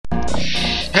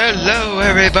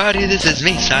everybody, this is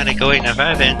me,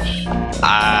 Sonic0895, and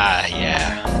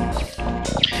yeah.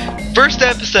 First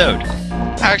episode!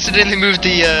 I accidentally moved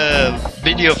the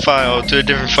video file to a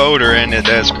different folder and it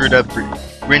screwed up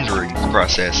rendering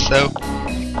process, so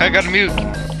I gotta mute.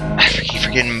 I keep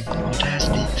forgetting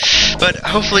Audacity. But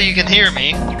hopefully you can hear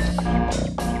me.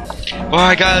 Well,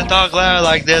 I gotta talk loud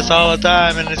like this all the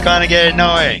time and it's gonna get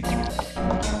annoying.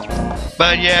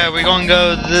 But yeah, we're gonna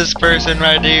go to this person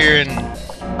right here and...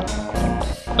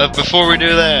 But before we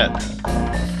do that,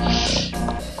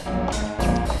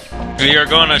 we are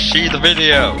gonna see the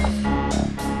video.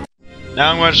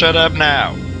 Now I'm gonna shut up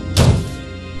now.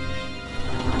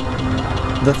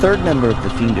 The third member of the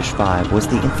Fiendish Five was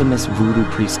the infamous voodoo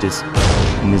priestess,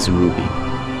 Ms. Ruby.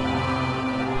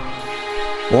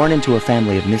 Born into a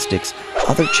family of mystics,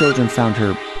 other children found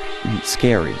her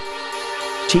scary.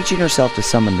 Teaching herself to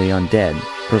summon the undead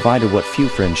provided what few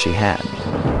friends she had.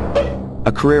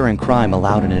 A career in crime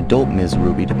allowed an adult Ms.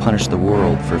 Ruby to punish the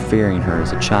world for fearing her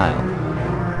as a child.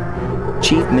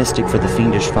 Chief mystic for the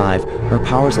Fiendish Five, her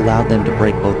powers allowed them to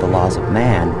break both the laws of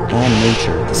man and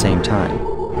nature at the same time.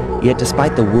 Yet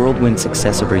despite the whirlwind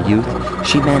success of her youth,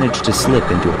 she managed to slip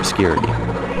into obscurity.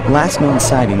 Last known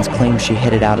sightings claim she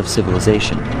headed out of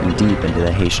civilization and deep into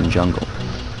the Haitian jungle.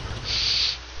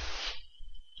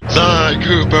 Sly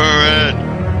Cooper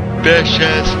and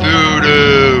Vicious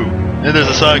Voodoo! And there's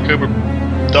a Sly Cooper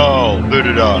doll,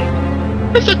 voodoo doll.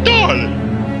 It's a doll!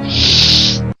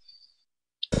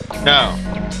 No.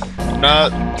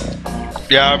 Not...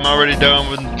 Yeah, I'm already done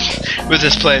with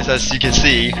this place, as you can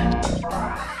see.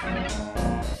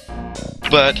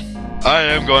 But I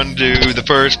am going to do the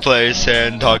first place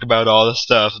and talk about all the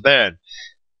stuff then.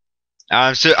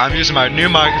 I'm using my new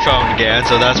microphone again,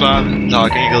 so that's why I'm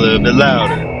talking a little bit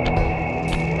louder.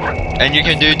 And you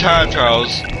can do time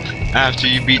trials after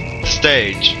you beat the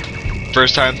stage.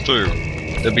 First time through.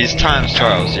 There'll be time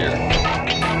trials here.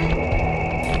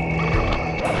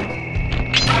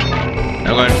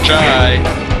 I'm going to try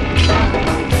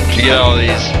to get all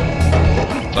these.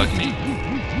 Fuck me.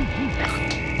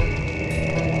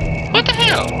 What the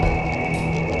hell?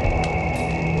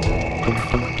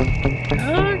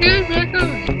 Oh, get back up.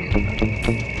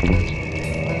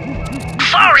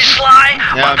 Sorry, Sly,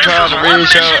 yeah, but this is one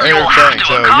mission you'll have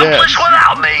to accomplish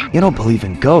without me. You don't believe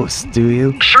in ghosts, do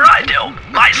you? Sure I do.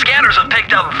 My scanners have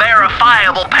picked up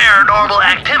verifiable paranormal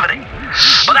activity.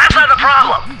 But that's not the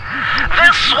problem.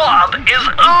 This swamp is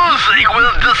oozing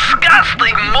with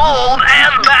disgusting mold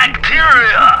and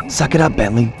bacteria. Suck it up,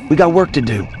 Bentley. We got work to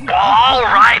do.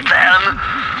 Alright then.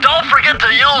 Don't forget to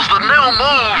use the new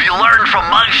move you learned from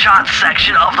Mugshot's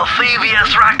section of the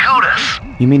Thievius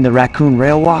Raccoonus. You mean the raccoon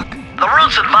rail walk? The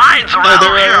roots and vines around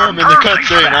there here I are am in the perfect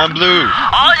for cutscene. that. I'm blue.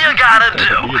 All you gotta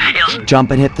do is Jump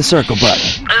and hit the circle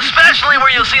button. especially where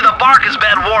you see the bark has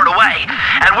been worn away,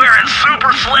 and where it's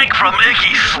super slick from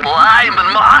icky slime and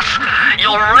moss,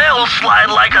 you'll rail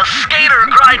slide like a skater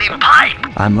grinding pipe.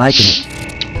 I'm liking it.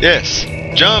 Yes.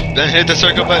 Jump and hit the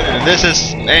circle button. And this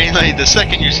is mainly the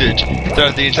second usage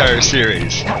throughout the entire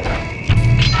series.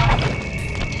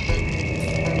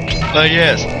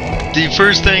 Yes. The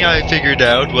first thing I figured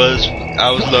out was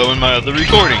I was low in my other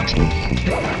recordings.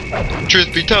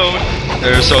 Truth be told,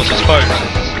 there's also spiders.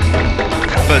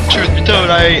 But truth be told,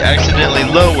 I accidentally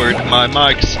lowered my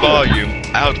mic's volume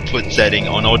output setting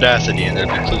on Audacity, and there's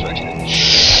no clues right here.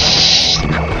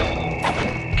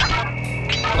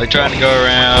 Like trying to go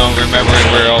around,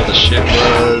 remembering where all the shit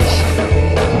was,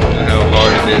 and how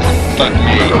hard it is. Fuck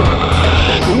me.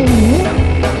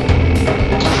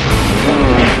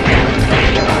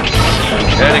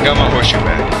 And I got my horseshoe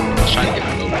back. I was trying to get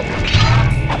my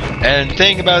load. And the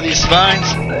thing about these spines,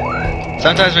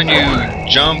 sometimes when you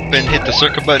jump and hit the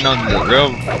circle button on the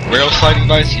rail sliding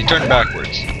device, you turn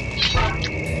backwards.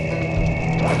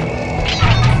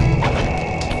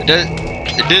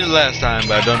 It did it last time,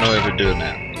 but I don't know if it did it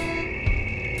now.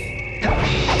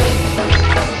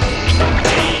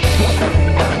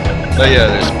 But yeah,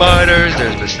 there's spiders,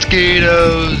 there's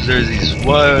mosquitoes, there's these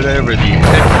whatever the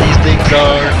heck these things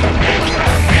are.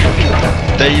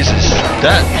 That used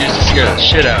to scare the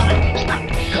shit out of me.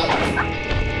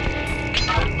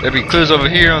 There'll be clues over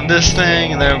here on this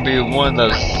thing, and there'll be one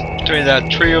that's between that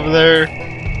tree over there.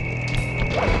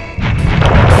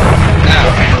 Now.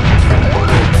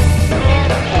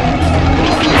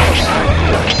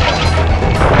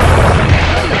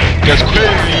 Because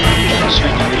queries,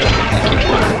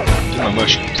 do my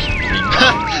mushrooms.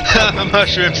 My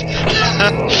mushrooms.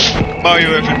 Mario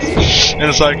reference. And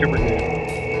a Sly Cooper.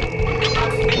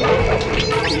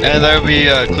 And there'll be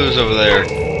clues over there.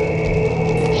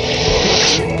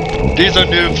 These are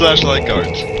new flashlight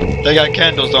guards. They got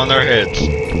candles on their heads.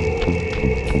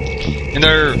 And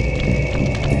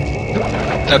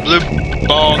that blue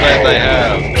ball that they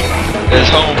have is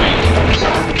homing.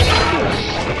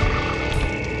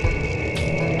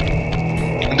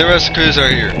 And the rest of the crews are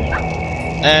here.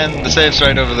 And the safe's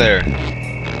right over there.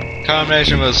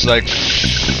 Combination was like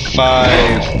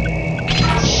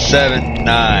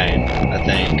 579, I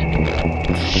think.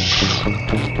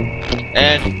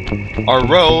 And our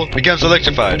row becomes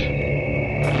electrified.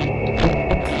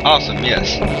 Awesome,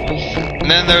 yes. And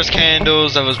then there's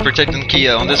candles that was protecting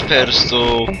Kia on this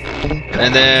pedestal.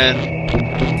 And then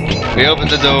we open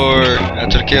the door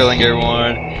after killing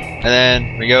everyone. And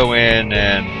then we go in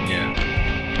and yeah.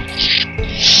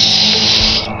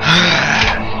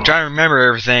 Trying to remember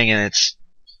everything, and it's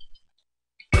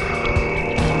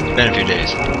been a few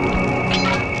days.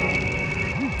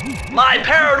 My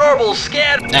paranormal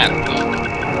scan.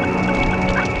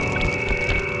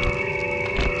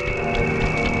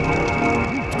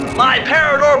 My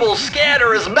paranormal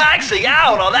scanner is maxing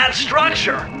out on that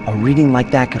structure. A reading like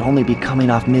that could only be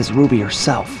coming off Ms. Ruby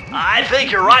herself. I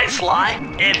think you're right, Sly.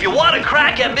 If you want to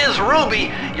crack at Ms. Ruby,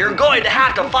 you're going to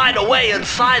have to find a way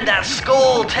inside that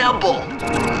skull temple.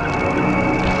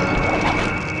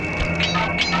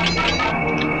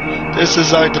 This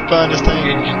is like the funnest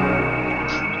thing.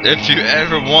 If you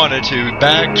ever wanted to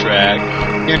backtrack,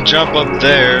 you can jump up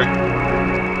there.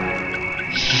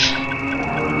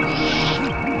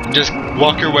 Just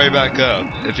walk your way back up.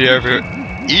 If you ever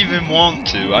even want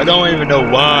to. I don't even know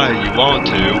why you want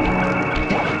to.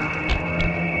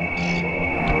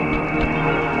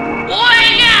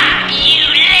 Wake up, you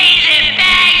lazy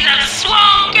bags of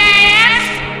swamp gas!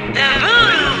 The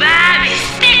voodoo vibe is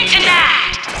thick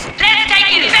tonight. Let's take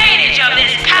advantage of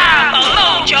this powerful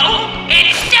mojo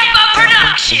and step up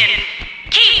production.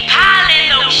 Keep piling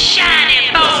those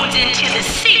shiny bones into the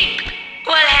soup.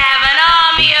 We'll have an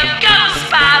army of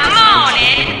ghosts by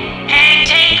morning and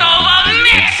take over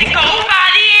Mexico by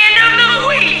the end of the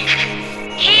week.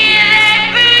 Hear that,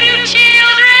 voodoo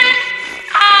children?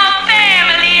 Our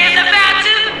family is about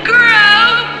to grow.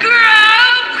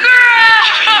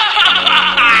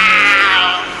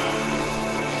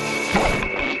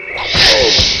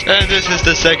 And this is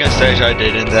the second stage I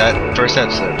did in that first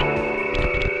episode.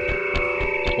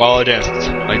 While I danced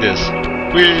like this.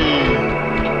 Whee!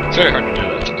 It's very hard to do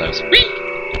that sometimes. Whee!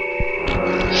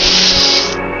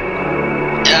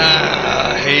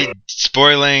 I hate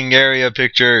spoiling area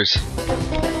pictures.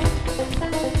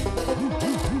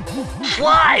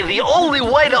 Sly, the only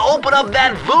way to open up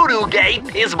that voodoo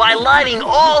gate is by lighting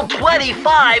all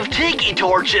 25 tiki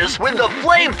torches with the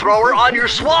flamethrower on your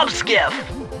swamp skiff.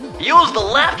 Use the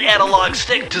left analog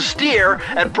stick to steer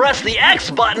and press the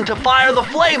X button to fire the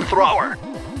flamethrower.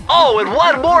 Oh, and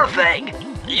one more thing.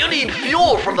 You need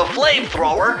fuel from the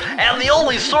flamethrower, and the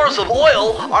only source of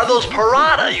oil are those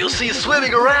piranha you see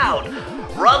swimming around.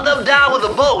 Run them down with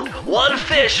a boat. One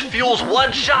fish fuels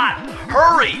one shot.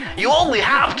 Hurry! You only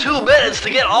have 2 minutes to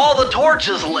get all the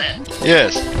torches lit.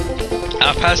 Yes.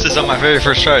 I passed this on my very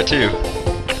first try too.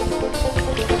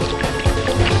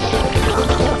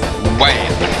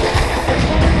 Wham!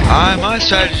 My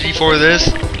strategy for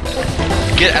this,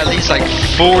 get at least like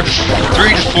 3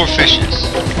 to 4 fishes.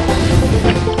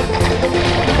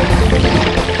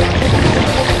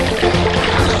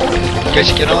 Guess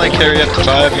you can only carry up to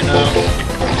 5, you know.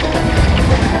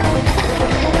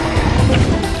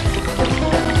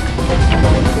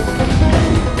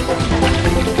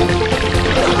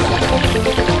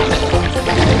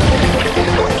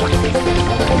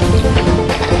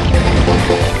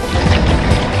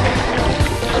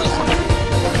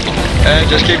 And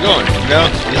just keep going, you know?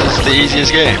 This is the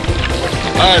easiest game.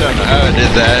 I don't know how I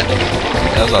did that.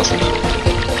 That was awesome.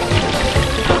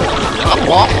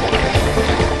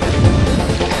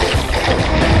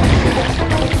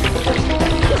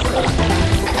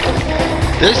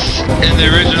 This, in the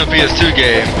original PS2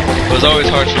 game, was always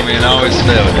hard for me and I always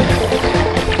failed it.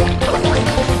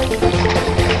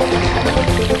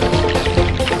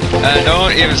 And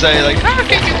don't even say like, how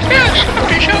can you feel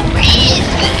something so easy?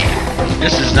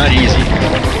 This is not easy.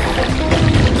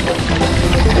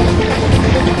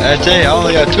 I tell you, I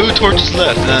only got 2 torches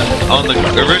left, and on the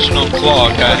original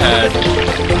clock I had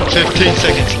 15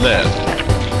 seconds left.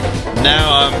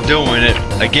 Now I'm doing it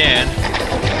again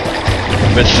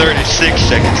with 36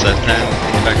 seconds left. Now,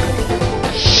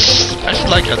 I just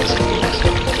like how this looks.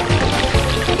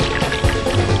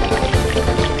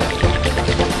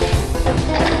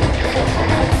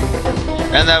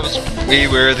 And that was me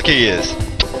where the key is.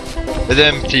 And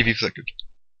then TV flickered.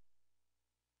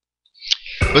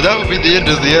 But that would be the end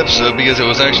of the episode because it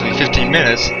was actually 15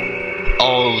 minutes.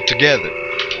 all together.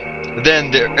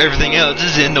 Then everything else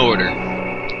is in order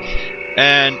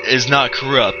and is not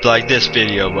corrupt like this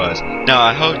video was. Now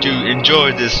I hope you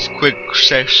enjoyed this quick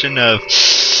section of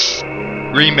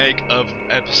remake of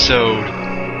episode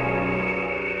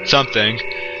something,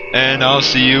 and I'll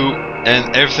see you,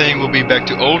 and everything will be back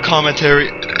to old commentary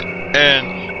and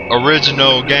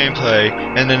original gameplay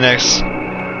in the next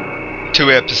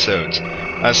 2 episodes.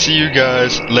 I'll see you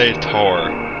guys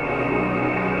later.